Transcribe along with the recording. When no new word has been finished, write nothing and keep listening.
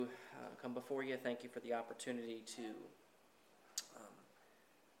come before you. Thank you for the opportunity to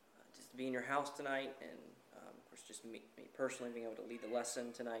just be in your house tonight, and of course, just me personally being able to lead the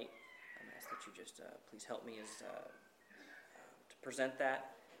lesson tonight. I ask that you just please help me as to present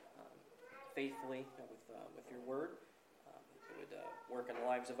that faithfully with your word. It would work in the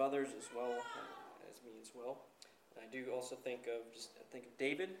lives of others as well as me as well. And I do also think of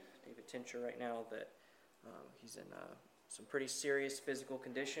David Tincher right now, that he's in some pretty serious physical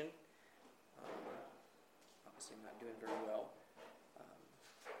condition. Obviously not doing very well.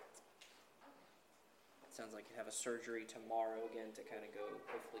 It sounds like he'd have a surgery tomorrow again to kind of go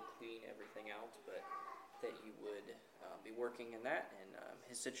hopefully clean everything out, but that you would be working in that, and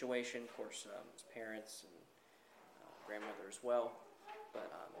his situation, of course, his parents and grandmother as well,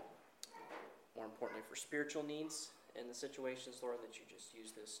 but more importantly for spiritual needs in the situations, Lord, that you just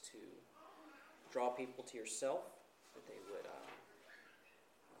use this to draw people to yourself, that they would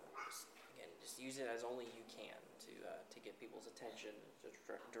just use it as only you can to get people's attention, to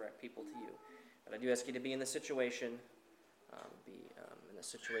direct people to you. But I do ask you to be in the situation, in the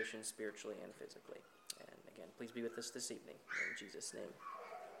situation spiritually and physically. And again, please be with us this evening. In Jesus' name,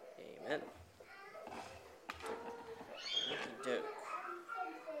 amen. Okey-doke.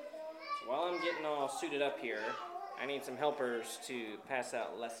 So while I'm getting all suited up here, I need some helpers to pass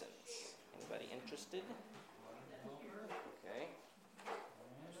out lessons. Anybody interested? Okay.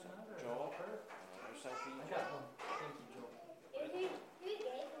 There's some for Joel. There's some for you, Joel. Thank you, Joel.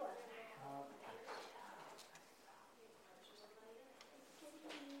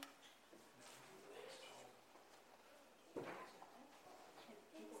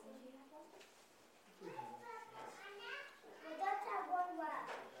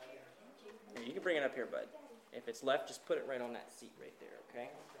 Here, you can bring it up here, bud. If it's left, just put it right on that seat right there, okay?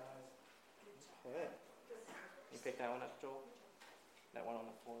 Good. You pick that one up, Joel? That one on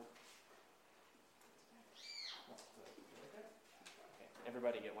the floor? Okay,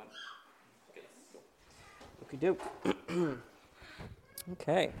 everybody get one. Good. Okey-doke.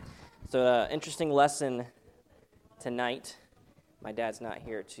 Okay. So, interesting lesson tonight. My dad's not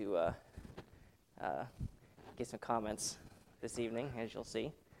here to get some comments this evening, as you'll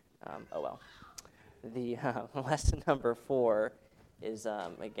see. Oh well. The lesson number 4 is,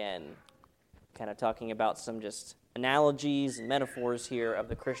 again, kind of talking about some just analogies and metaphors here of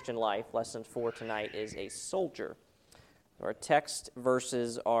the Christian life. Lesson 4 tonight is a soldier. Our text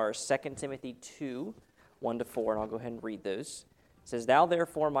verses are 2 Timothy 2, 1-4, and I'll go ahead and read those. It says, "Thou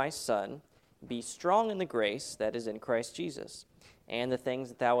therefore, my son, be strong in the grace that is in Christ Jesus, and the things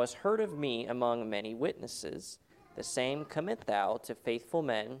that thou hast heard of me among many witnesses, the same commit thou to faithful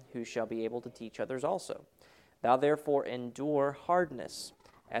men who shall be able to teach others also. Thou therefore endure hardness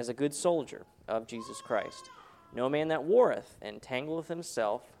as a good soldier of Jesus Christ. No man that warreth entangleth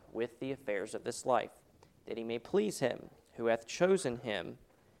himself with the affairs of this life, that he may please him who hath chosen him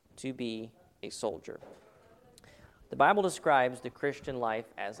to be a soldier." The Bible describes the Christian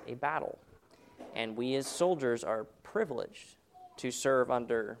life as a battle, and we as soldiers are privileged to serve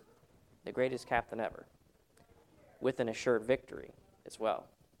under the greatest captain ever, with an assured victory as well.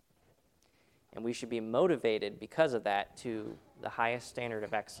 And we should be motivated because of that to the highest standard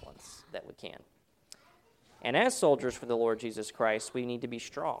of excellence that we can. And as soldiers for the Lord Jesus Christ, we need to be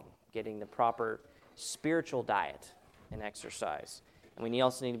strong, getting the proper spiritual diet and exercise. And we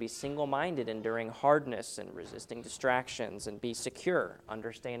also need to be single-minded, enduring hardness and resisting distractions, and be secure,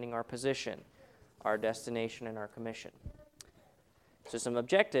 understanding our position, our destination, and our commission. So some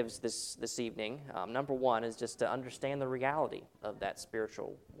objectives this evening. Number 1 is just to understand the reality of that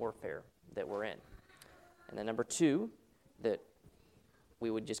spiritual warfare that we're in. And then number 2, that we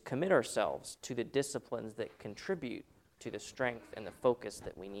would just commit ourselves to the disciplines that contribute to the strength and the focus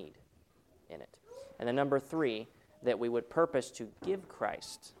that we need in it. And then number 3, that we would purpose to give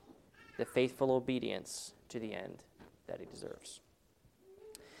Christ the faithful obedience to the end that he deserves.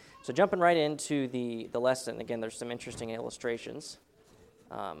 So jumping right into the lesson, again, there's some interesting illustrations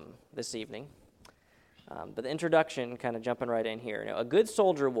this evening. But the introduction, kind of jumping right in here. A good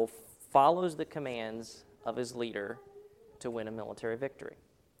soldier follows the commands of his leader to win a military victory.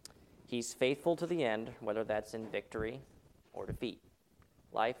 He's faithful to the end, whether that's in victory or defeat,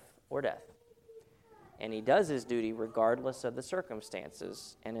 life or death. And he does his duty regardless of the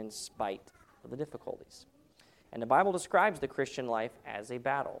circumstances and in spite of the difficulties. And the Bible describes the Christian life as a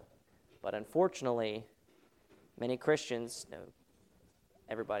battle. But unfortunately, many Christians,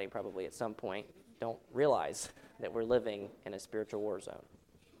 everybody probably at some point, don't realize that we're living in a spiritual war zone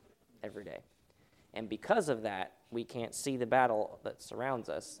every day. And because of that, we can't see the battle that surrounds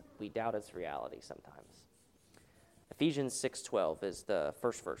us. We doubt its reality sometimes. Ephesians 6:12 is the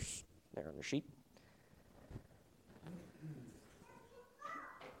first verse there on the sheet.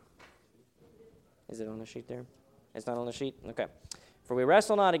 Is it on the sheet there? It's not on the sheet? Okay. For we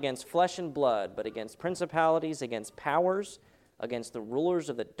wrestle not against flesh and blood, but against principalities, against powers, against the rulers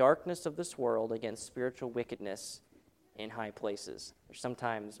of the darkness of this world, against spiritual wickedness in high places. There's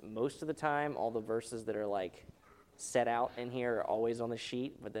sometimes, most of the time, all the verses that are like set out in here are always on the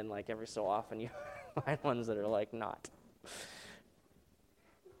sheet, but then like every so often you find ones that are like not.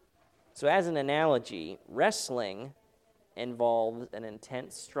 So as an analogy, wrestling involves an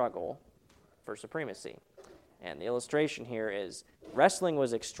intense struggle for supremacy. And the illustration here is wrestling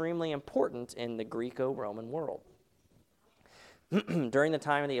was extremely important in the Greco-Roman world. During the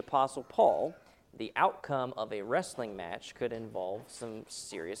time of the Apostle Paul, the outcome of a wrestling match could involve some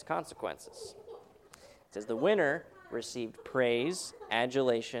serious consequences. It says the winner received praise,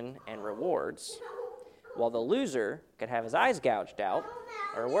 adulation, and rewards, while the loser could have his eyes gouged out,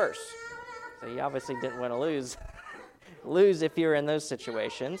 or worse. So you obviously didn't want to lose if you were in those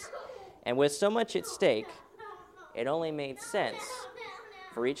situations. And with so much at stake, it only made sense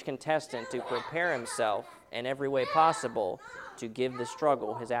for each contestant to prepare himself in every way possible to give the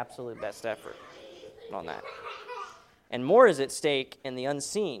struggle his absolute best effort on that. And more is at stake in the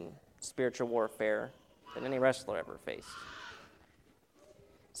unseen spiritual warfare than any wrestler ever faced.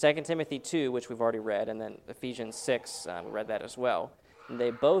 2 Timothy 2, which we've already read, and then Ephesians 6, we read that as well. And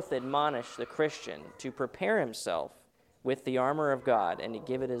they both admonish the Christian to prepare himself with the armor of God and to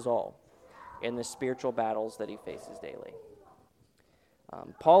give it his all in the spiritual battles that he faces daily.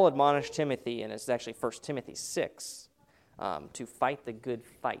 Paul admonished Timothy, and it's actually 1 Timothy 6, to fight the good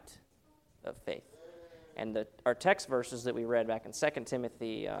fight of faith. And our text verses that we read back in 2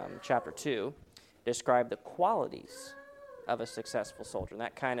 Timothy chapter 2 describe the qualities of a successful soldier. And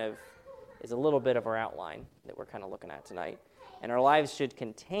that kind of is a little bit of our outline that we're kind of looking at tonight. And our lives should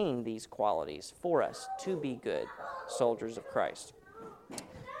contain these qualities for us to be good soldiers of Christ.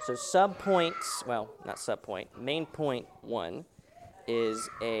 So main point 1 is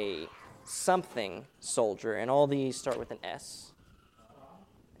a something soldier, and all these start with an S.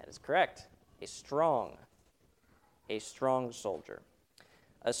 That is correct. A strong soldier.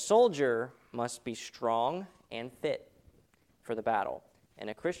 A soldier must be strong and fit for the battle, and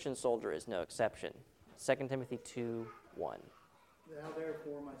a Christian soldier is no exception. 2 Timothy 2:1. Thou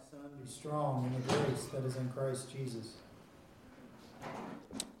therefore, my son, be strong in the grace that is in Christ Jesus.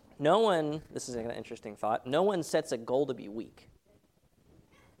 This is an interesting thought, no one sets a goal to be weak.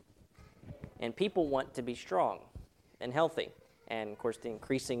 And people want to be strong and healthy. And, of course, the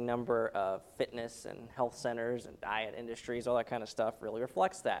increasing number of fitness and health centers and diet industries, all that kind of stuff really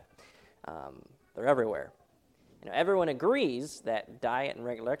reflects that. They're everywhere. Everyone agrees that diet and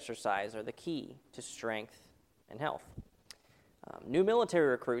regular exercise are the key to strength and health. New military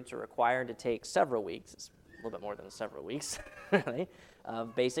recruits are required to take several weeks, it's a little bit more than several weeks, really,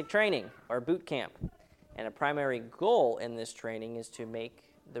 of basic training or boot camp. And a primary goal in this training is to make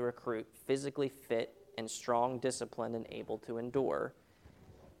the recruit physically fit and strong, disciplined, and able to endure,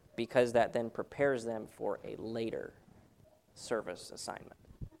 because that then prepares them for a later service assignment.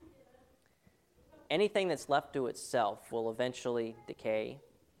 Anything that's left to itself will eventually decay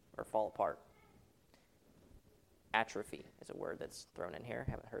or fall apart. Atrophy is a word that's thrown in here.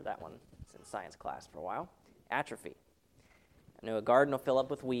 Haven't heard that one since science class for a while. Atrophy. A garden will fill up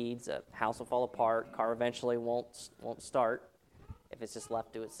with weeds, a house will fall apart, car eventually won't start if it's just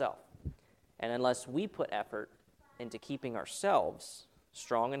left to itself. And unless we put effort into keeping ourselves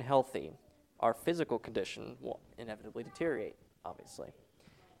strong and healthy, our physical condition will inevitably deteriorate, obviously.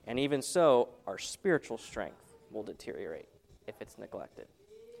 And even so, our spiritual strength will deteriorate if it's neglected.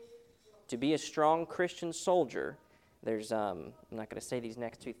 To be a strong Christian soldier, there's, I'm not going to say these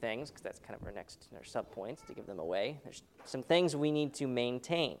next two things because that's kind of our sub-points to give them away. There's some things we need to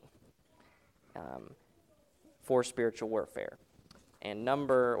maintain for spiritual warfare. And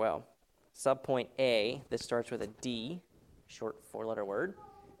sub-point A, this starts with a D, short 4-letter word,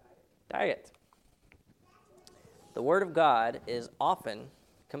 diet. The Word of God is often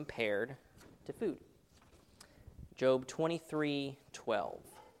compared to food. Job 23:12.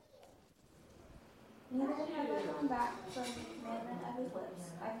 Neither have I come back from the commandment of his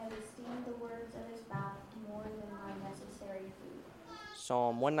lips. I have esteemed the words of his mouth more than my necessary food.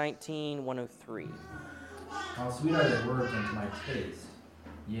 Psalm 119:103. How sweet are thy words unto my taste,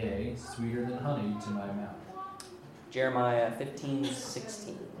 yea, sweeter than honey to my mouth. Jeremiah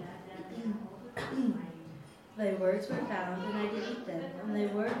 15:16. Thy words were found, and I did eat them, and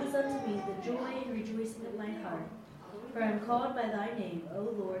thy word was unto me the joy and rejoicing of my heart. For I am called by thy name, O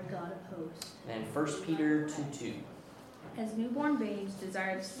Lord God of hosts. And 1 Peter 2:2. As newborn babes,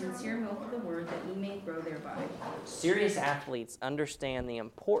 desire the sincere milk of the word, that ye may grow thereby. Serious athletes understand the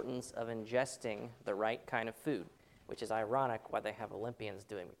importance of ingesting the right kind of food, which is ironic why they have Olympians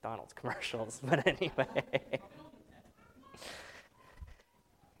doing McDonald's commercials. But anyway,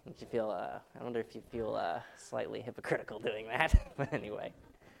 I wonder if you feel slightly hypocritical doing that. But anyway.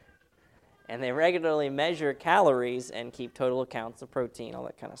 And they regularly measure calories and keep total accounts of protein, all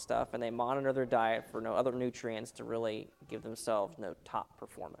that kind of stuff. And they monitor their diet for no other nutrients to really give themselves no top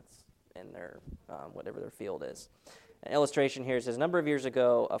performance in their whatever their field is. An illustration here says, a number of years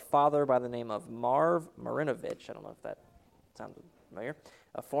ago, a father by the name of Marv Marinovich, I don't know if that sounds familiar,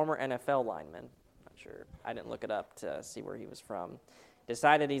 a former NFL lineman, not sure, I didn't look it up to see where he was from,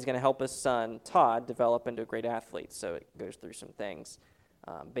 decided he's going to help his son, Todd, develop into a great athlete. So it goes through some things,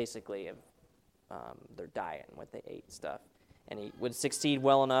 basically of their diet and what they ate and stuff. And he would succeed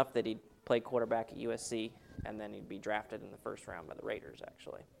well enough that he'd play quarterback at USC, and then he'd be drafted in the first round by the Raiders,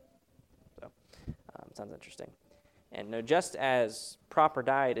 actually. So, sounds interesting. And just as proper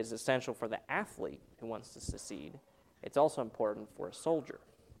diet is essential for the athlete who wants to succeed, it's also important for a soldier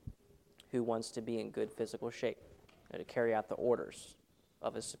who wants to be in good physical shape, to carry out the orders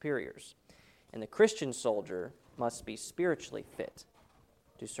of his superiors. And the Christian soldier must be spiritually fit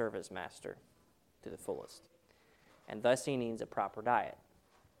to serve his master to the fullest. And thus he needs a proper diet,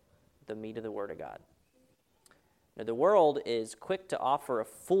 the meat of the Word of God. Now, the world is quick to offer a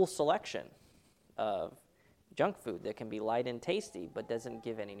full selection of junk food that can be light and tasty, but doesn't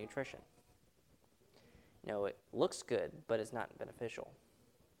give any nutrition. It looks good, but it's not beneficial.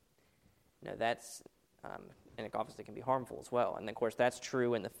 That's, and it obviously can be harmful as well. And of course, that's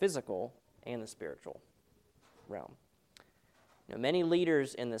true in the physical and the spiritual realm. Many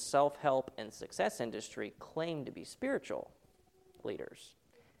leaders in the self-help and success industry claim to be spiritual leaders,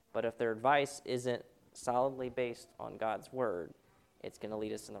 but if their advice isn't solidly based on God's Word, it's going to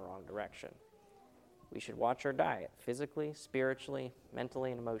lead us in the wrong direction. We should watch our diet physically, spiritually,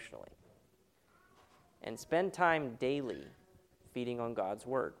 mentally, and emotionally. And spend time daily feeding on God's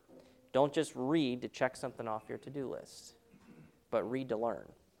Word. Don't just read to check something off your to-do list, but read to learn.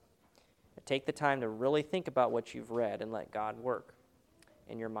 Take the time to really think about what you've read and let God work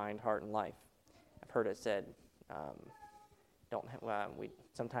in your mind, heart, and life. I've heard it said,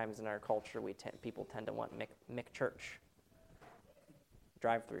 sometimes in our culture, people tend to want McChurch,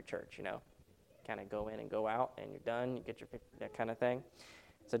 drive-through church, kind of go in and go out, and you're done, you get your that kind of thing.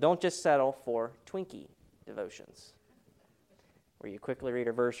 So don't just settle for Twinkie devotions, where you quickly read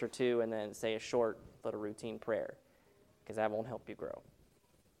a verse or two and then say a short little routine prayer, because that won't help you grow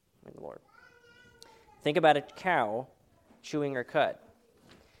in the Lord. Think about a cow chewing her cud.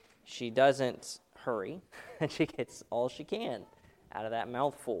 She doesn't hurry, and she gets all she can out of that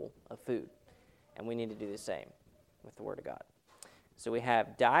mouthful of food. And we need to do the same with the Word of God. So we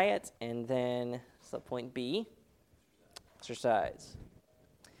have diet, and then subpoint B, exercise.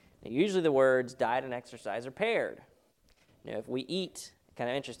 Now, usually the words diet and exercise are paired. If we eat, kind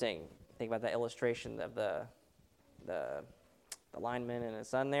of interesting, think about that illustration of the lineman and his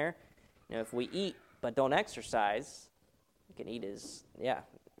son there. If we eat but don't exercise, we can eat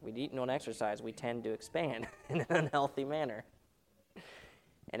we eat and don't exercise, we tend to expand in an unhealthy manner.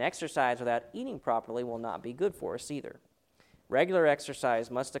 And exercise without eating properly will not be good for us either. Regular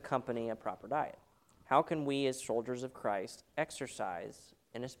exercise must accompany a proper diet. How can we as soldiers of Christ exercise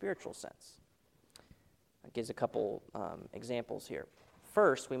in a spiritual sense? It gives a couple examples here.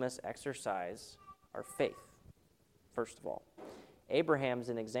 First, we must exercise our faith, first of all. Abraham's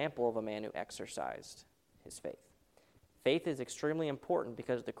an example of a man who exercised his faith. Faith is extremely important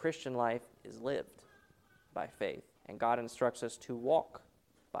because the Christian life is lived by faith, and God instructs us to walk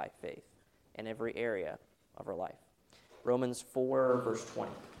by faith in every area of our life. Romans 4, verse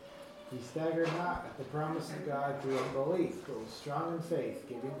 20. He staggered not at the promise of God through unbelief, but was strong in faith,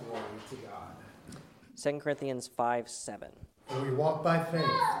 giving glory to God. 2 Corinthians 5:7. For we walk by faith,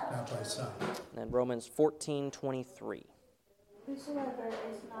 not by sight. And then Romans 14:23. Whosoever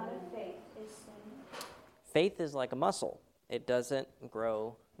is not of faith is sin. Faith is like a muscle. It doesn't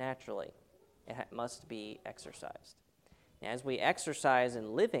grow naturally. It must be exercised. As we exercise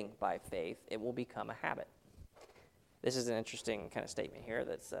in living by faith, it will become a habit. This is an interesting kind of statement here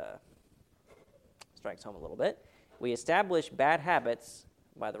that strikes home a little bit. We establish bad habits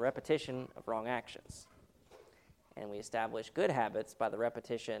by the repetition of wrong actions. And we establish good habits by the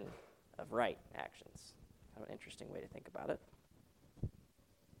repetition of right actions. Kind of an interesting way to think about it.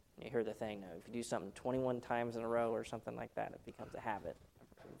 You hear the thing, if you do something 21 times in a row or something like that, it becomes a habit.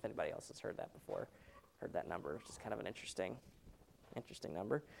 If anybody else has heard that before, heard that number, it's just kind of an interesting Interesting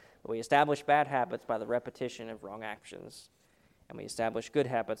number. But we establish bad habits by the repetition of wrong actions, and we establish good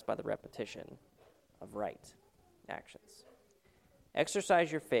habits by the repetition of right actions.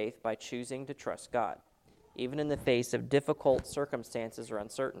 Exercise your faith by choosing to trust God, even in the face of difficult circumstances or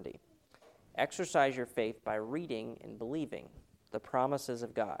uncertainty. Exercise your faith by reading and believing the promises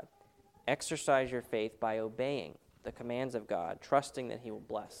of God. Exercise your faith by obeying the commands of God, trusting that He will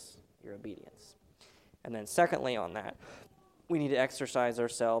bless your obedience. And then secondly on that, we need to exercise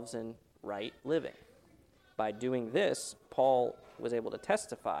ourselves in right living. By doing this, Paul was able to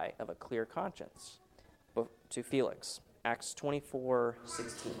testify of a clear conscience to Felix. Acts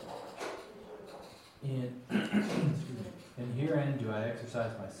 24:16. And herein do I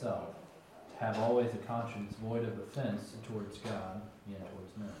exercise myself, to have always a conscience void of offense towards God and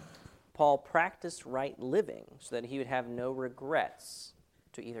towards men. Paul practiced right living so that he would have no regrets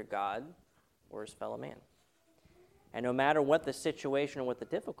to either God or his fellow man. And no matter what the situation or what the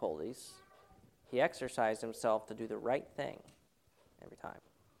difficulties, he exercised himself to do the right thing every time.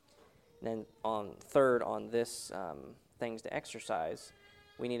 And then third on this things to exercise,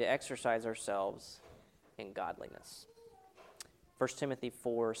 we need to exercise ourselves in godliness. 1 Timothy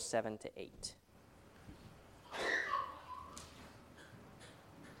 4:7-8. I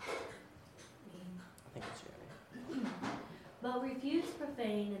think it's you. But refuse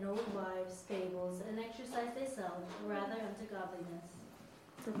profane and old wives' fables, and exercise thyself rather unto godliness.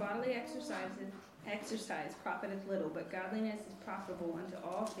 For bodily exercise profiteth little, but godliness is profitable unto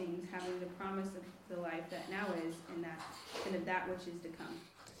all things, having the promise of the life that now is, and of that which is to come.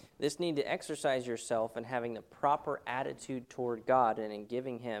 This need to exercise yourself in having the proper attitude toward God and in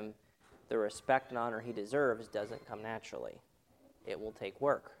giving Him the respect and honor He deserves doesn't come naturally. It will take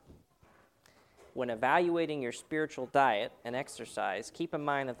work. When evaluating your spiritual diet and exercise, keep in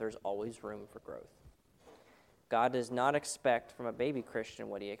mind that there's always room for growth. God does not expect from a baby Christian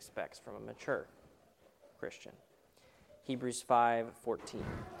what He expects from a mature Christian. Hebrews 5:14.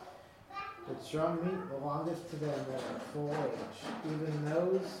 But strong meat belongeth to them that are full age, even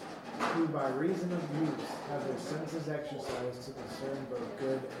those who by reason of use have their senses exercised to discern both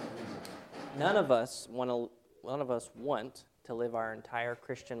good and evil. None of us want to live our entire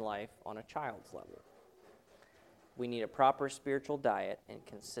Christian life on a child's level. We need a proper spiritual diet and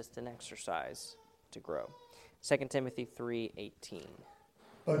consistent exercise to grow. 2 Timothy 3:18.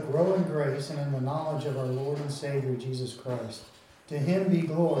 But grow in grace and in the knowledge of our Lord and Savior Jesus Christ. To Him be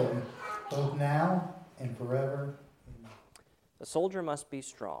glory, both now and forever. Amen. The soldier must be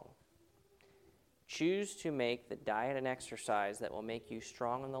strong. Choose to make the diet and exercise that will make you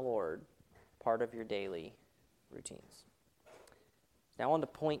strong in the Lord part of your daily routines. Now on to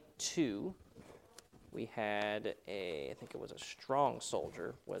point 2. We had I think it was a strong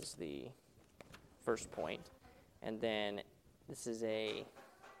soldier was the first point. And then this is a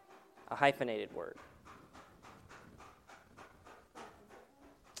hyphenated word.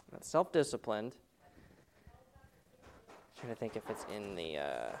 That's self-disciplined. I'm trying to think if it's in the.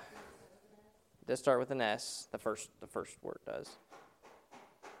 It does start with an S. The first word does.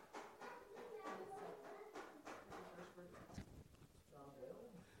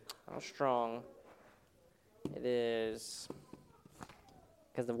 How strong it is,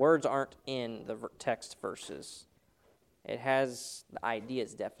 because the words aren't in the text verses. It has the idea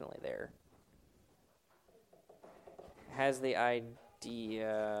is definitely there. It has the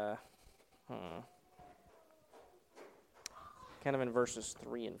idea, kind of in verses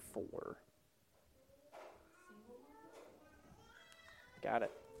 3 and 4. Got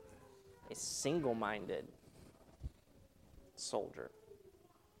it. A single-minded soldier.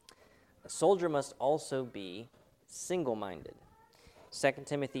 A soldier must also be single-minded. 2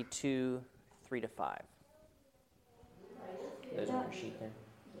 Timothy 2:3-5. Those are your sheet there.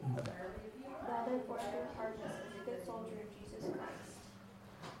 Okay. Thou therefore through hardness as a good soldier of Jesus Christ.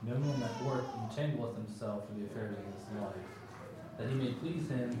 No man at work entangleth himself in the affairs of this life, that he may please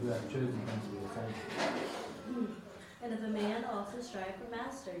him who hath chosen him to be a soldier. And if a man also strive for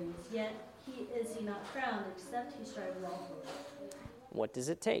masteries, yet is he not crowned, except he strive lawfully. What does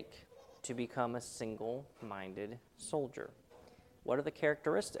it take to become a single-minded soldier? What are the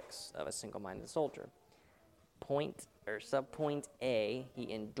characteristics of a single-minded soldier? Subpoint A,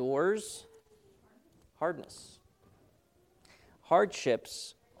 he endures hardness.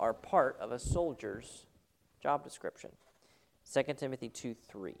 Hardships are part of a soldier's job description. 2 Timothy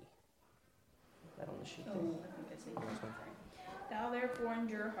 2:3. That on the sheet Oh, there? I think I see. Thou therefore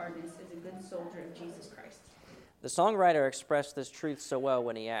endure hardness as a good soldier of Jesus Christ. The songwriter expressed this truth so well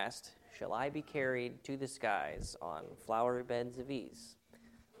when he asked, "Shall I be carried to the skies on flowery beds of ease,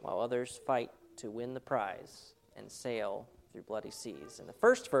 while others fight to win the prize and sail through bloody seas. And the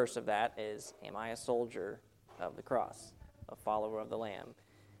first verse of that is, am I a soldier of the cross, a follower of the Lamb?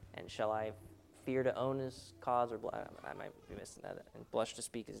 And shall I fear to own his cause, or I might be missing that, and blush to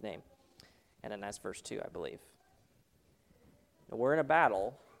speak his name? And then that's verse 2, I believe. Now, we're in a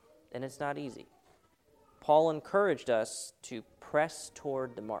battle, and it's not easy. Paul encouraged us to press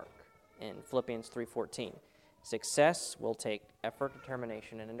toward the mark in Philippians 3:14. Success will take effort,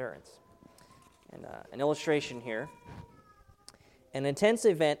 determination, and endurance. And an illustration here. An intense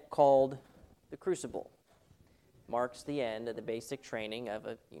event called the Crucible marks the end of the basic training of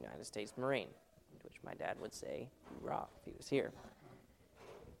a United States Marine, which my dad would say, hoorah, if he was here.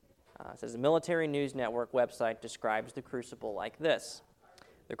 It says the Military News Network website describes the Crucible like this.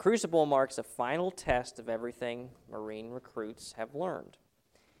 The Crucible marks a final test of everything Marine recruits have learned.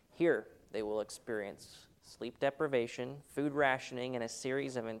 Here, they will experience sleep deprivation, food rationing, and a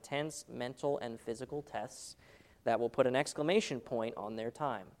series of intense mental and physical tests that will put an exclamation point on their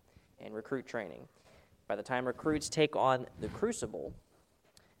time in recruit training. By the time recruits take on the Crucible,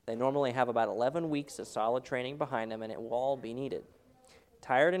 they normally have about 11 weeks of solid training behind them, and it will all be needed.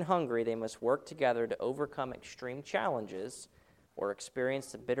 Tired and hungry, they must work together to overcome extreme challenges or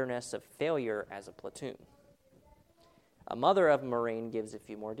experience the bitterness of failure as a platoon. A mother of a Marine gives a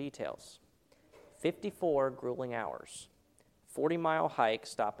few more details. 54 grueling hours, 40-mile hike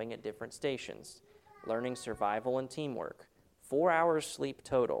stopping at different stations, learning survival and teamwork, 4 hours sleep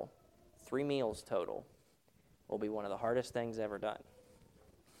total, 3 meals total, will be one of the hardest things ever done.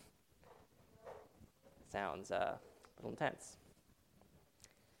 Sounds a little intense.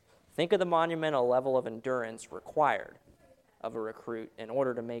 Think of the monumental level of endurance required of a recruit in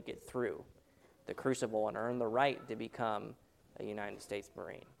order to make it through the Crucible and earn the right to become a United States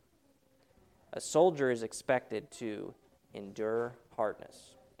Marine. A soldier is expected to endure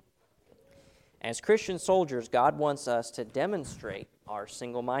hardness. As Christian soldiers, God wants us to demonstrate our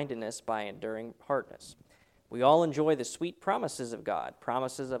single-mindedness by enduring hardness. We all enjoy the sweet promises of God,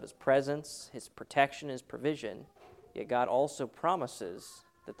 promises of his presence, his protection, his provision, yet God also promises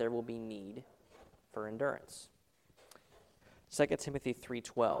that there will be need for endurance. 2 Timothy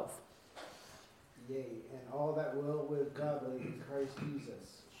 3:12. Yea, and all that will live godly in Christ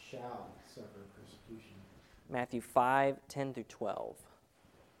Jesus shall suffer persecution. Matthew 5:10-12.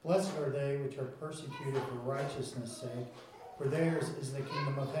 Blessed are they which are persecuted for righteousness' sake, for theirs is the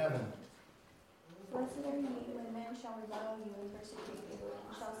kingdom of heaven. Blessed are ye when men shall revile you and persecute you,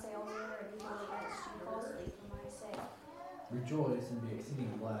 and shall say all manner of evil against you falsely for my sake. Rejoice and be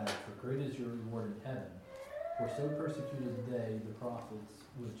exceeding glad, for great is your reward in heaven. For so persecuted they the prophets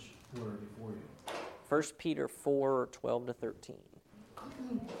which were before you. 1 Peter 4:12-13.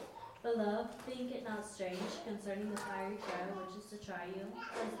 Beloved, think it not strange concerning the fiery trial which is to try you,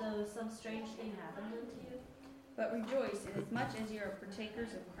 as though some strange thing happened unto you. But rejoice, inasmuch as you are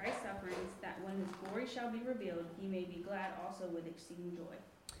partakers of Christ's sufferings, that when his glory shall be revealed, ye may be glad also with exceeding joy.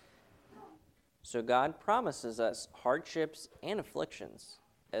 So God promises us hardships and afflictions,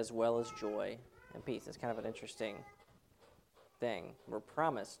 as well as joy and peace. It's kind of an interesting thing. We're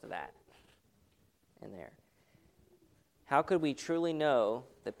promised that in there. How could we truly know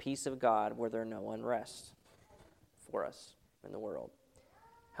the peace of God were there no unrest for us in the world?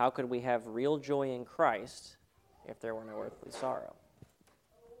 How could we have real joy in Christ if there were no earthly sorrow?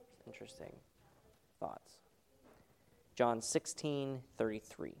 Interesting thoughts. John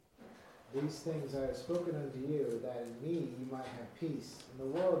 16:33. These things I have spoken unto you, that in me you might have peace. In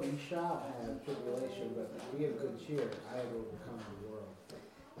the world you shall have tribulation, but be of good cheer. I have overcome the world.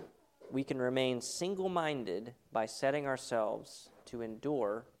 We can remain single-minded by setting ourselves to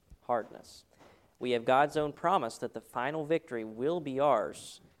endure hardness. We have God's own promise that the final victory will be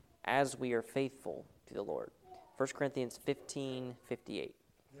ours as we are faithful to the Lord. 1 Corinthians 15:58.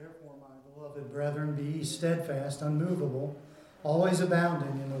 Therefore, my beloved brethren, be ye steadfast, unmovable, always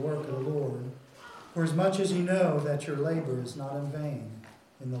abounding in the work of the Lord, for as much as ye know that your labor is not in vain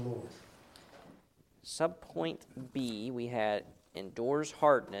in the Lord. Subpoint B, we had endures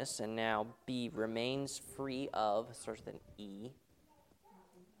hardness, and now B, remains free of, starts with an E,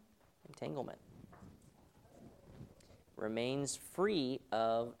 entanglement. Remains free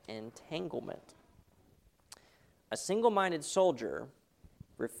of entanglement. A single-minded soldier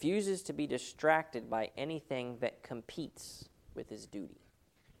refuses to be distracted by anything that competes with his duty.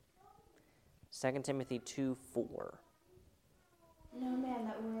 2 Timothy 2:4. No man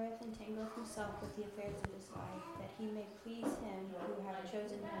that warreth entangleth himself with the affairs of this life, that he may please him who hath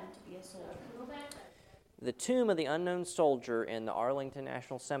chosen him to be a soldier. The tomb of the unknown soldier in the Arlington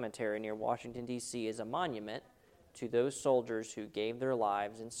National Cemetery near Washington, D.C. is a monument to those soldiers who gave their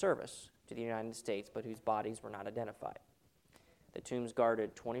lives in service to the United States, but whose bodies were not identified. The tomb's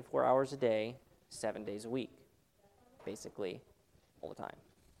guarded 24 hours a day, 7 days a week, basically all the time.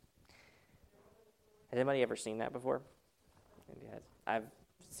 Has anybody ever seen that before? Maybe has. I've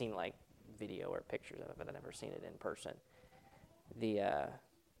seen like video or pictures of it, but I've never seen it in person.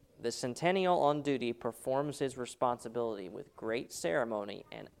 The centennial on duty performs his responsibility with great ceremony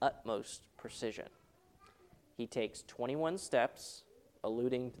and utmost precision. He takes 21 steps,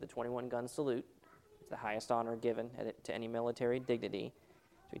 alluding to the 21-gun salute. It's the highest honor given to any military dignity.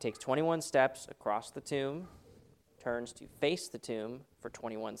 So he takes 21 steps across the tomb, turns to face the tomb for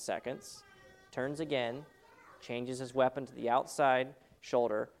 21 seconds, turns again, changes his weapon to the outside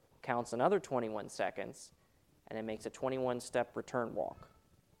shoulder, counts another 21 seconds, and then makes a 21-step return walk.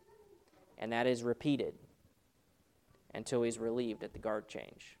 And that is repeated until he's relieved at the guard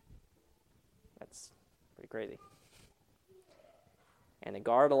change. That's pretty crazy. And the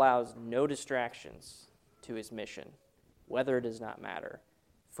guard allows no distractions to his mission. Weather does not matter.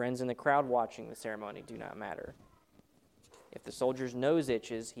 Friends in the crowd watching the ceremony do not matter. If the soldier's nose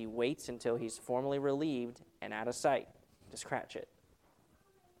itches, he waits until he's formally relieved and out of sight to scratch it.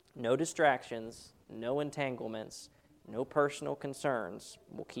 No distractions, no entanglements, no personal concerns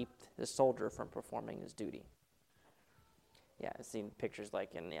will keep the soldier from performing his duty. Yeah, I've seen pictures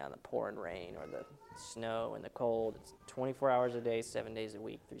like in the pouring rain or the snow and the cold. It's 24 hours a day, 7 days a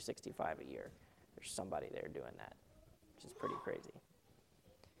week, 365 a year. There's somebody there doing that, which is pretty crazy.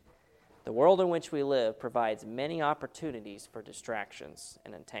 The world in which we live provides many opportunities for distractions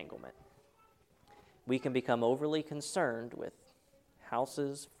and entanglement. We can become overly concerned with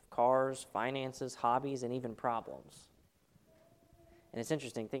houses, cars, finances, hobbies, and even problems. And it's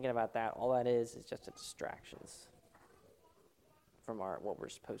interesting thinking about that. All that is just a distractions from what we're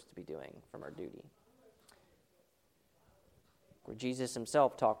supposed to be doing, from our duty. Where Jesus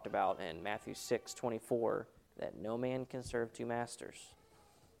himself talked about in Matthew 6:24 that no man can serve two masters.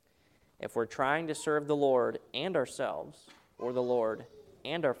 If we're trying to serve the Lord and ourselves, or the Lord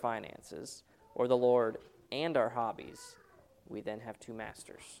and our finances, or the Lord and our hobbies, we then have two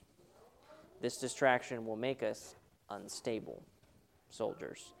masters. This distraction will make us unstable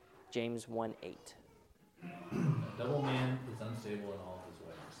soldiers. James 1:8. A double man is unstable in all his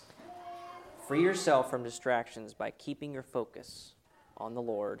ways. Free yourself from distractions by keeping your focus on the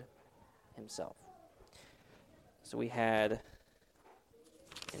Lord himself. So we had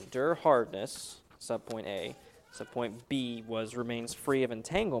endure hardness, subpoint A. Subpoint B was remains free of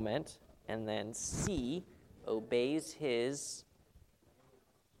entanglement. And then C, obeys his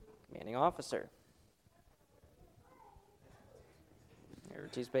commanding officer. There are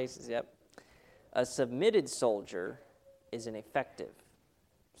two spaces, yep. A submitted soldier is an effective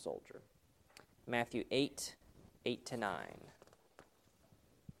soldier. Matthew 8:8-9.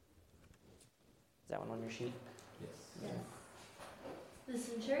 Is that one on your sheet? Yes. The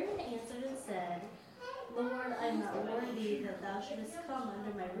centurion answered and said, Lord, I am not worthy that thou shouldest come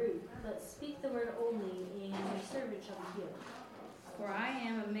under my roof, but speak the word only, and your servant shall be healed. For I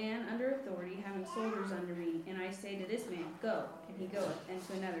am a man under authority, having soldiers under me, and I say to this man, Go, and he goeth, and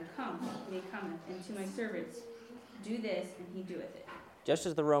to another, Come, and he cometh, and to my servants, Do this, and he doeth it. Just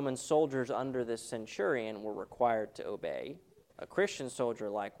as the Roman soldiers under this centurion were required to obey, a Christian soldier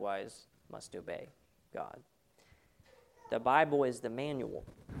likewise must obey God. The Bible is the manual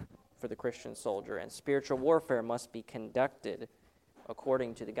for the Christian soldier, and spiritual warfare must be conducted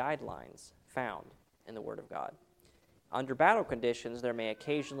according to the guidelines found in the Word of God. Under battle conditions, there may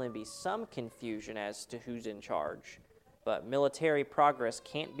occasionally be some confusion as to who's in charge, but military progress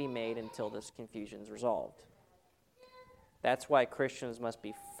can't be made until this confusion is resolved. That's why Christians must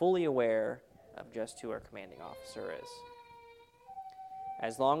be fully aware of just who our commanding officer is.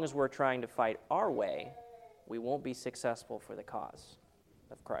 As long as we're trying to fight our way, we won't be successful for the cause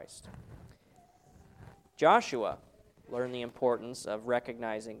of Christ. Joshua learned the importance of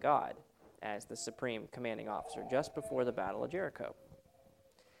recognizing God as the supreme commanding officer just before the Battle of Jericho.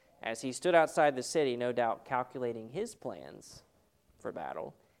 As he stood outside the city, no doubt calculating his plans for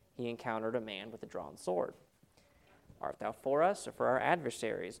battle, he encountered a man with a drawn sword. Art thou for us or for our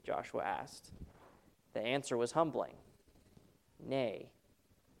adversaries? Joshua asked. The answer was humbling. Nay.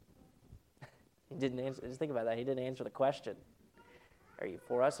 He didn't answer. Just think about that. He didn't answer the question. Are you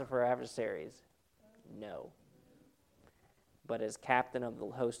for us or for our adversaries? No. But as captain of the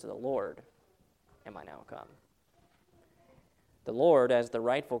host of the Lord, am I now come? The Lord, as the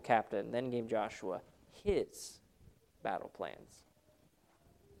rightful captain, then gave Joshua his battle plans.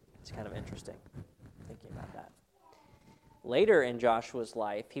 It's kind of interesting thinking about that. Later in Joshua's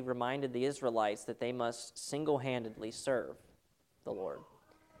life, he reminded the Israelites that they must single-handedly serve the Lord.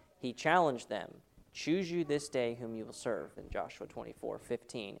 He challenged them, Choose you this day whom you will serve, in Joshua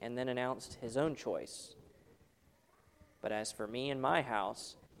 24:15, and then announced his own choice. But as for me and my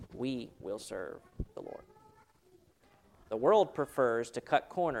house, we will serve the Lord. The world prefers to cut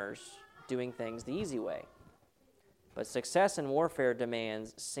corners, doing things the easy way. But success in warfare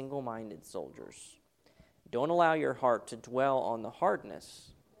demands single-minded soldiers. Don't allow your heart to dwell on the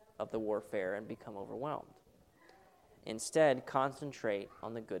hardness of the warfare and become overwhelmed. Instead, concentrate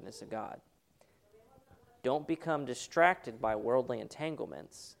on the goodness of God. Don't become distracted by worldly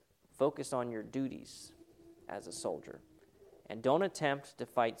entanglements. Focus on your duties as a soldier. And don't attempt to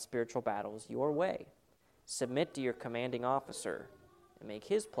fight spiritual battles your way. Submit to your commanding officer and make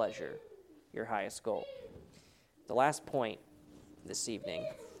his pleasure your highest goal. The last point this evening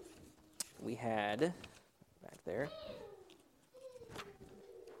we had back there.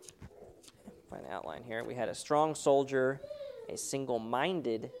 Find the outline here. We had a strong soldier, a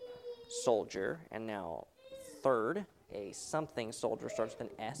single-minded soldier, and now third, a something soldier, starts with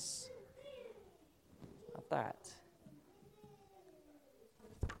an S. Not that.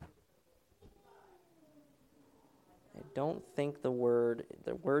 I don't think the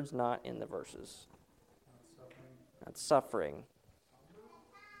word's not in the verses. Not suffering.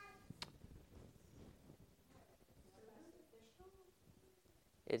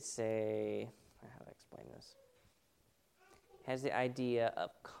 It's how do I explain this? It has the idea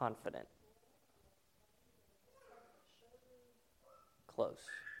of confident. Close.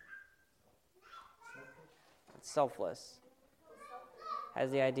 It's selfless.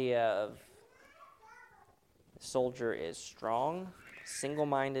 Has the idea of the soldier is strong,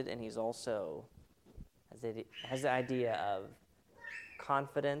 single-minded, and he's also has the idea of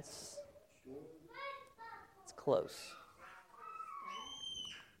confidence. It's close.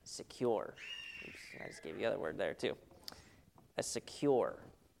 Secure. Oops, I just gave you the other word there too. A secure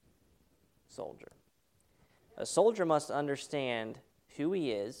soldier. A soldier must understand who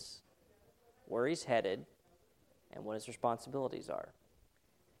he is, where he's headed, and what his responsibilities are.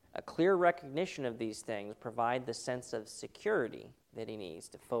 A clear recognition of these things provide the sense of security that he needs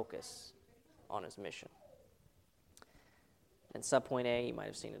to focus on his mission. And subpoint A, you might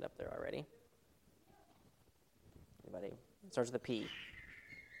have seen it up there already. Anybody? It starts with a P.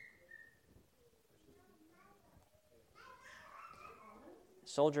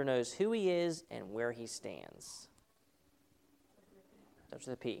 Soldier knows who he is and where he stands. Starts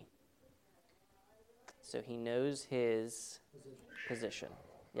with a P. So he knows his position.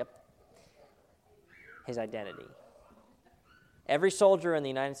 Yep. His identity. Every soldier in the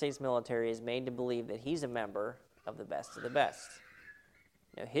United States military is made to believe that he's a member of the best of the best.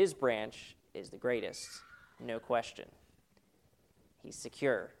 Now, his branch is the greatest, no question. He's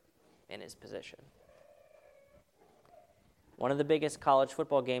secure in his position. One of the biggest college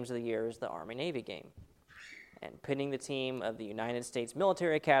football games of the year is the Army-Navy game. And pitting the team of the United States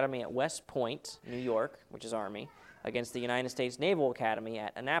Military Academy at West Point, New York, which is Army, against the United States Naval Academy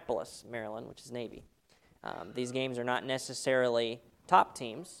at Annapolis, Maryland, which is Navy. These games are not necessarily top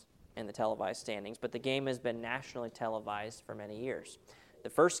teams in the televised standings, but the game has been nationally televised for many years. The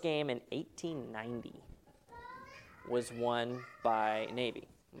first game in 1890 was won by the Navy.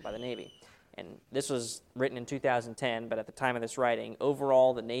 And this was written in 2010, but at the time of this writing,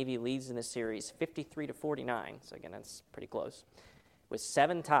 overall the Navy leads in the series 53-49, so again, that's pretty close, with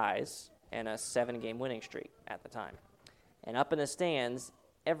 7 ties and a 7-game winning streak at the time. And up in the stands,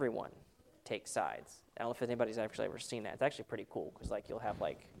 everyone takes sides. I don't know if anybody's actually ever seen that. It's actually pretty cool, because you'll have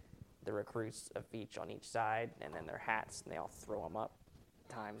the recruits of each on each side, and then their hats, and they all throw them up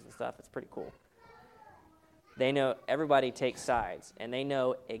times and stuff. It's pretty cool. They know everybody takes sides, and they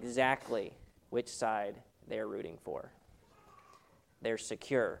know exactly which side they're rooting for. They're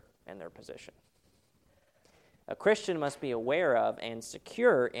secure in their position. A Christian must be aware of and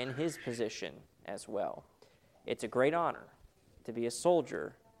secure in his position as well. It's a great honor to be a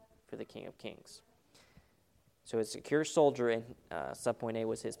soldier for the King of Kings. So a secure soldier in subpoint A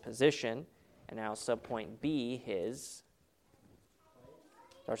was his position, and now subpoint B,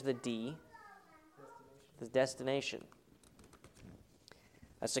 starts with a D, his destination.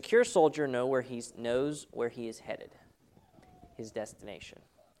 A secure soldier knows where he is headed, his destination.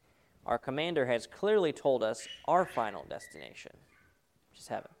 Our commander has clearly told us our final destination, which is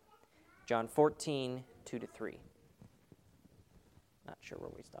heaven. John 14, 2-3. Not sure where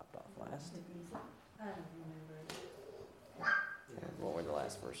we stopped off last. I don't remember. What were the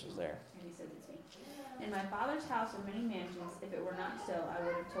last verses there? And he said it to me. In my Father's house are many mansions. If it were not so, I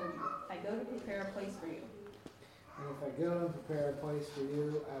would have told you. I go to prepare a place for you. And if I go and prepare a place for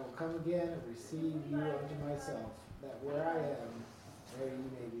you, I will come again and receive you unto myself, that where I am, there you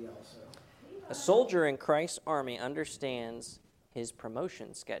may be also. A soldier in Christ's army understands his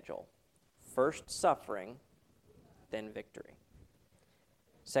promotion schedule. First suffering, then victory.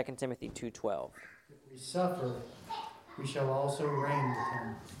 2 Timothy 2:12. If we suffer, we shall also reign with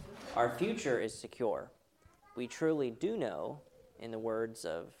him. Our future is secure. We truly do know, in the words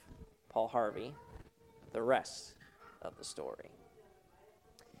of Paul Harvey, the rest of the story.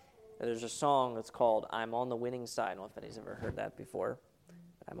 There's a song that's called I'm on the Winning Side. I don't know if anybody's ever heard that before.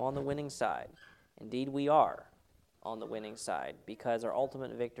 I'm on the winning side. Indeed, we are on the winning side because our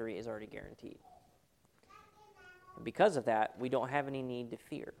ultimate victory is already guaranteed. And because of that, we don't have any need to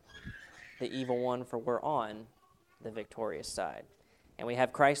fear the evil one, for we're on the victorious side. And we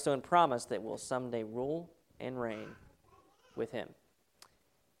have Christ's own promise that we'll someday rule and reign with him.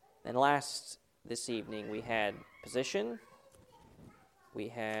 And last this evening, we had position, we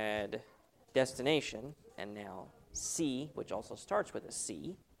had destination, and now C, which also starts with a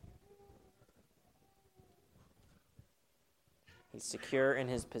C. He's secure in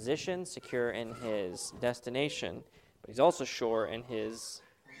his position, secure in his destination, but he's also sure in his...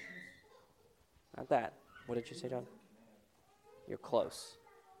 Not that. What did you say, John? You're close.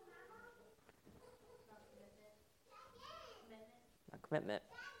 Not commitment.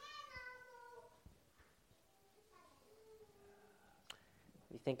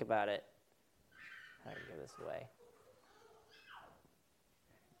 If you think about it, how do you give this away?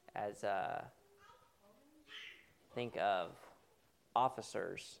 As think of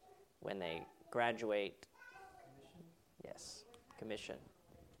officers when they graduate. Yes, commissioned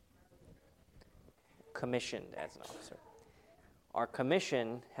as an officer. Our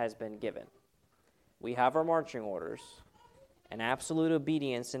commission has been given. We have our marching orders, and absolute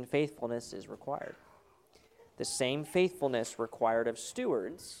obedience and faithfulness is required. The same faithfulness required of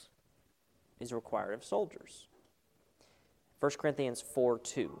stewards is required of soldiers. 1 Corinthians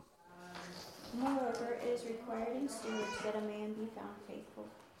 4:2. Moreover, it is required in stewards that a man be found faithful.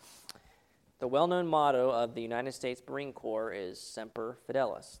 The well-known motto of the United States Marine Corps is Semper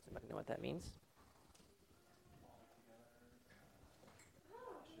Fidelis. Anybody know what that means?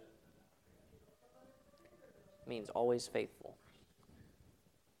 It means always faithful.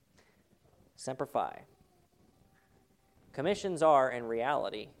 Semper Fi. Commissions are, in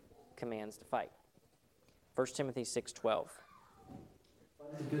reality, commands to fight. 1 Timothy 6:12.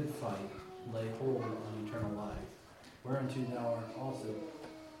 Fight the good fight, lay hold on eternal life, whereunto thou art also.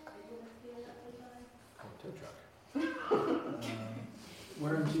 Tow truck.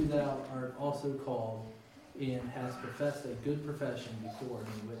 Whereunto thou art also called, and hast professed a good profession before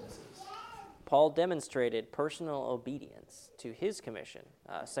many witnesses. Paul demonstrated personal obedience to his commission.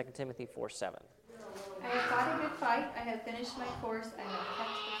 2 Timothy 4:7. I have fought a good fight. I have finished my course. I have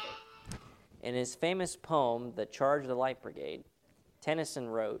kept the faith. In his famous poem, The Charge of the Light Brigade, Tennyson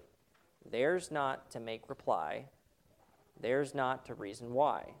wrote, "Theirs not to make reply, theirs not to reason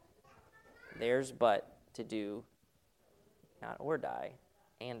why, theirs but to do, not or die,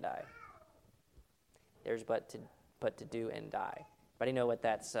 and die. Theirs but to do and die." Anybody know what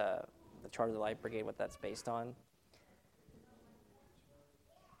that's, the Charge of the Light Brigade, what that's based on?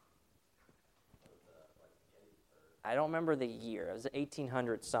 I don't remember the year. It was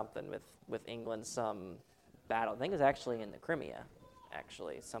 1800 something with England, some battle. I think it was actually in the Crimea,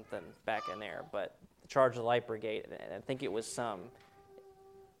 something back in there. But the Charge of the Light Brigade, and I think it was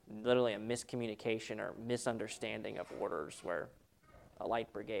literally a miscommunication or misunderstanding of orders where a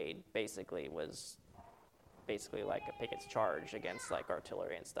light brigade basically was like a picket's charge against like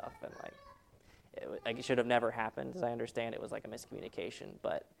artillery and stuff. And it should have never happened, as I understand. It was like a miscommunication,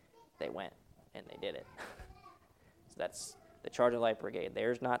 but they went and they did it. So that's the Charge of the Light Brigade.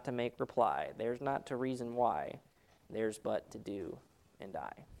 Theirs not to make reply. Theirs not to reason why. Theirs but to do and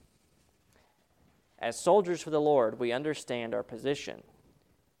die. As soldiers for the Lord, we understand our position,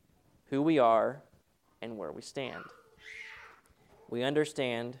 who we are, and where we stand. We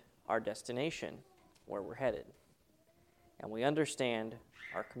understand our destination, where we're headed. And we understand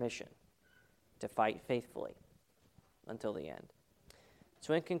our commission, to fight faithfully until the end.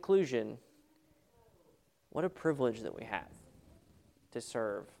 So in conclusion, what a privilege that we have to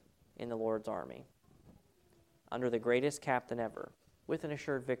serve in the Lord's army under the greatest captain ever with an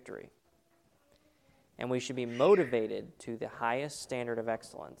assured victory. And we should be motivated to the highest standard of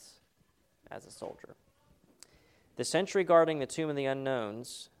excellence as a soldier. The sentry guarding the tomb of the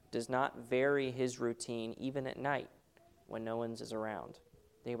unknowns does not vary his routine even at night when no one is around.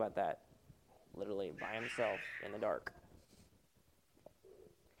 Think about that. Literally by himself in the dark.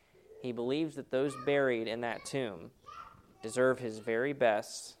 He believes that those buried in that tomb deserve his very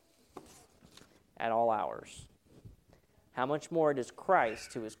best at all hours. How much more does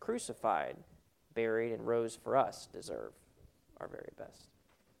Christ, who was crucified, buried, and rose for us deserve our very best.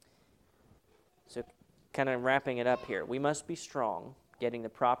 So kind of wrapping it up here, we must be strong, getting the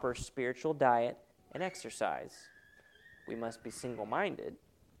proper spiritual diet and exercise. We must be single-minded,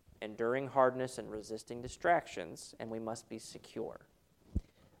 enduring hardness and resisting distractions, and we must be secure,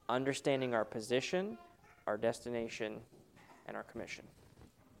 understanding our position, our destination, and our commission.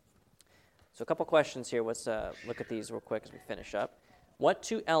 So a couple questions here. Let's look at these real quick as we finish up. What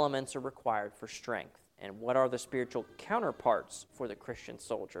two elements are required for strength, and what are the spiritual counterparts for the Christian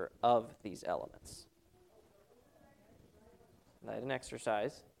soldier of these elements? Diet and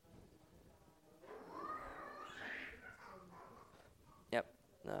exercise. Yep.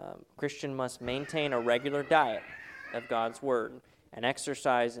 Christian must maintain a regular diet of God's Word and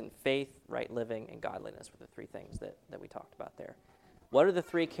exercise in faith, right living, and godliness were the three things that we talked about there. What are the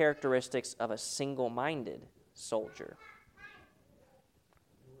three characteristics of a single-minded soldier?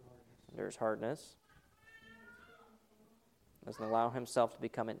 There's hardness. Doesn't allow himself to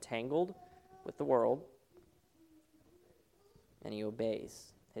become entangled with the world. And he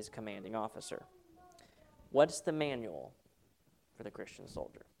obeys his commanding officer. What's the manual for the Christian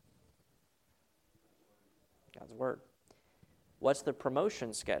soldier? God's Word. What's the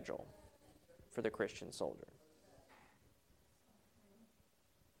promotion schedule for the Christian soldier?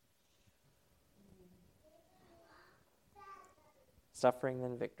 Suffering,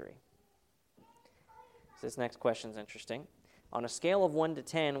 then victory. So this next question is interesting. On a scale of 1 to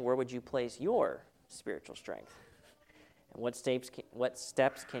 10, where would you place your spiritual strength? And what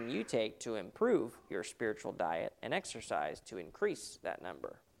steps can you take to improve your spiritual diet and exercise to increase that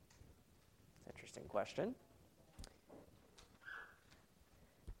number? Interesting question.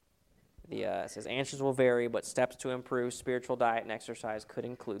 It says answers will vary, but steps to improve spiritual diet and exercise could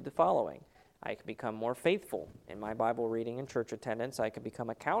include the following. I could become more faithful in my Bible reading and church attendance. I could become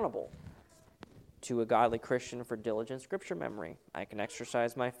accountable to a godly Christian for diligent scripture memory. I can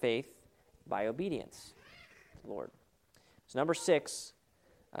exercise my faith by obedience to the Lord. So number 6,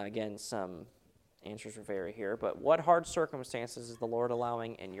 again, some answers will vary here, but what hard circumstances is the Lord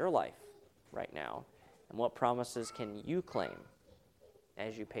allowing in your life right now? And what promises can you claim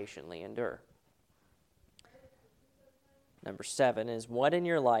as you patiently endure? Number 7 is what in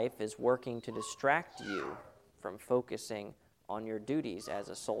your life is working to distract you from focusing on your duties as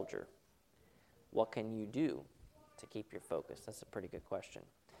a soldier? What can you do to keep your focus? That's a pretty good question.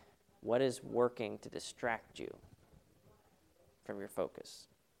 What is working to distract you from your focus?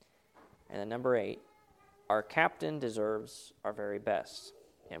 And then number 8, our captain deserves our very best.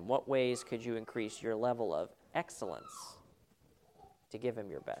 In what ways could you increase your level of excellence to give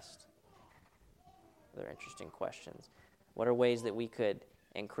him your best? They're interesting questions. What are ways that we could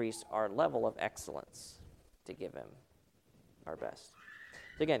increase our level of excellence to give him our best?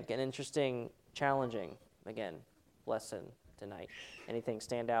 So again, an interesting, challenging, again, lesson tonight. Anything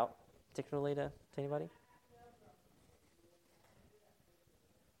stand out particularly to anybody?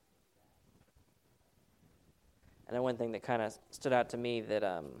 And then one thing that kind of stood out to me that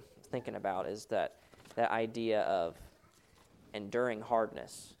I'm thinking about is that idea of enduring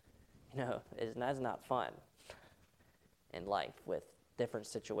hardness. You know, that's not fun in life with different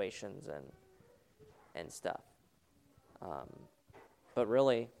situations and stuff. But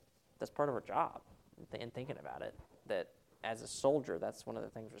really, that's part of our job. And thinking about it, that as a soldier, that's one of the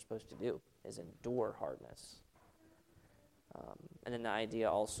things we're supposed to do, is endure hardness. And then the idea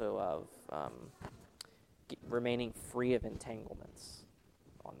also of remaining free of entanglements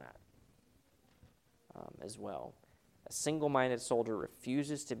on that as well. A single-minded soldier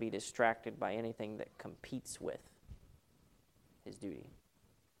refuses to be distracted by anything that competes with his duty.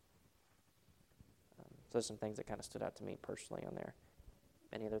 So there's some things that kind of stood out to me personally on there.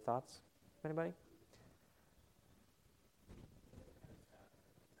 Any other thoughts? Anybody?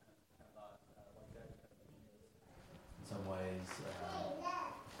 In some ways,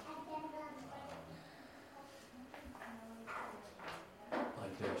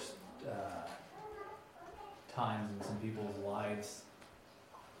 like there's times in some people's lives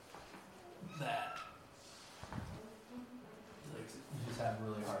that like you just have a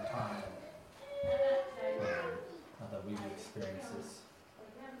really hard time. Not that we've experienced this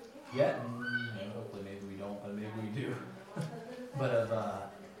yet, and hopefully maybe we don't, but maybe we do. But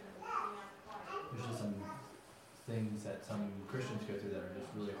there's just some things that some Christians go through that are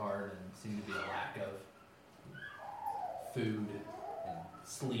just really hard and seem to be a lack of food and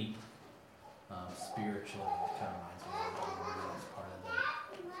sleep. Spiritually, it kind of reminds me of the word as part of the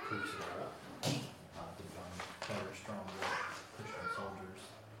crucible to become better, stronger Christian soldiers.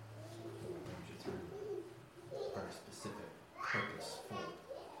 It brings you through very specific, purposeful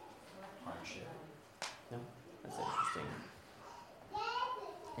hardship.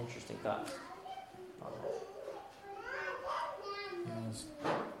 interesting thoughts on that. You know,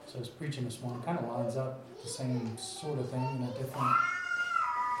 so I was preaching this morning, kind of lines up the same sort of thing in a different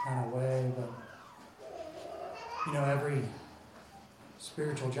kind of way, but you know, every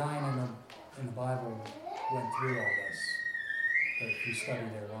spiritual giant in the Bible went through all this. But if you study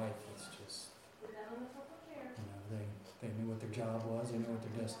their life, it's just, you know, they knew what their job was, they knew what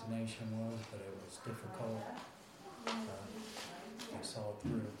their destination was, but it was difficult. They saw it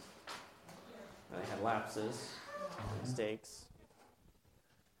through. They had lapses, mistakes,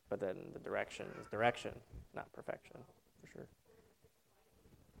 but then the direction is direction, not perfection, for sure.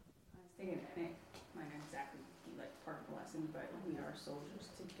 I was thinking, it might not exactly be like part of the lesson, but we are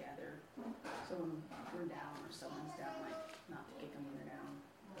soldiers together. So when we're down or someone's down, like not to kick them when they're down,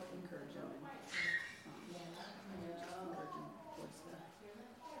 but encourage them and just encourage them towards the way.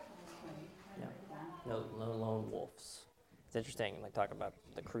 Yeah. No lone wolves. It's interesting, like talk about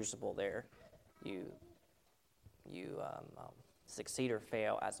the crucible there. You succeed or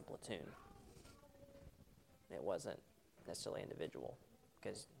fail as a platoon. It wasn't necessarily individual,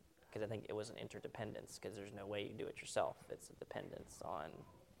 because I think it was an interdependence, because there's no way you do it yourself. It's a dependence on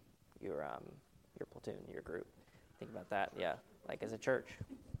your platoon, your group. Think about that, yeah. Like as a church,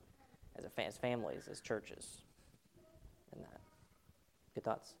 as families, as churches, and that. Good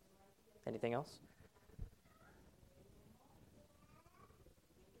thoughts? Anything else?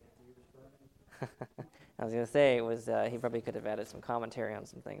 I was going to say, he probably could have added some commentary on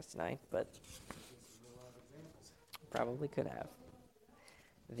some things tonight, but probably could have.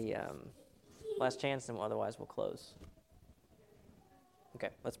 The last chance, and otherwise we'll close. Okay,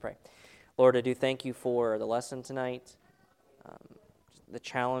 let's pray. Lord, I do thank you for the lesson tonight, the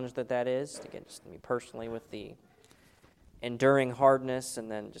challenge that is, again, just me personally with the enduring hardness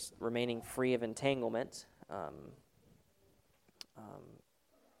and then just remaining free of entanglement.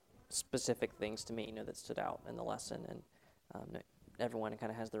 Specific things to me, that stood out in the lesson, and everyone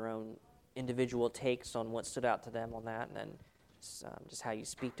kind of has their own individual takes on what stood out to them on that, and then just how you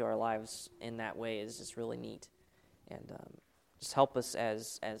speak to our lives in that way is just really neat, and just help us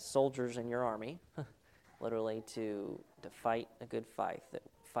as soldiers in your army, literally to fight a good fight,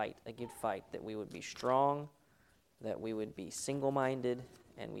 that we would be strong, that we would be single-minded,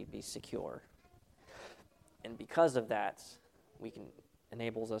 and we'd be secure, and because of that,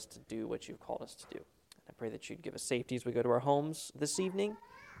 enables us to do what you've called us to do. I pray that you'd give us safety as we go to our homes this evening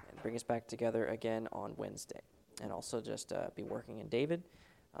and bring us back together again on Wednesday. And also just be working in David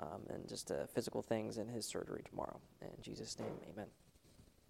and just physical things in his surgery tomorrow. In Jesus' name, amen.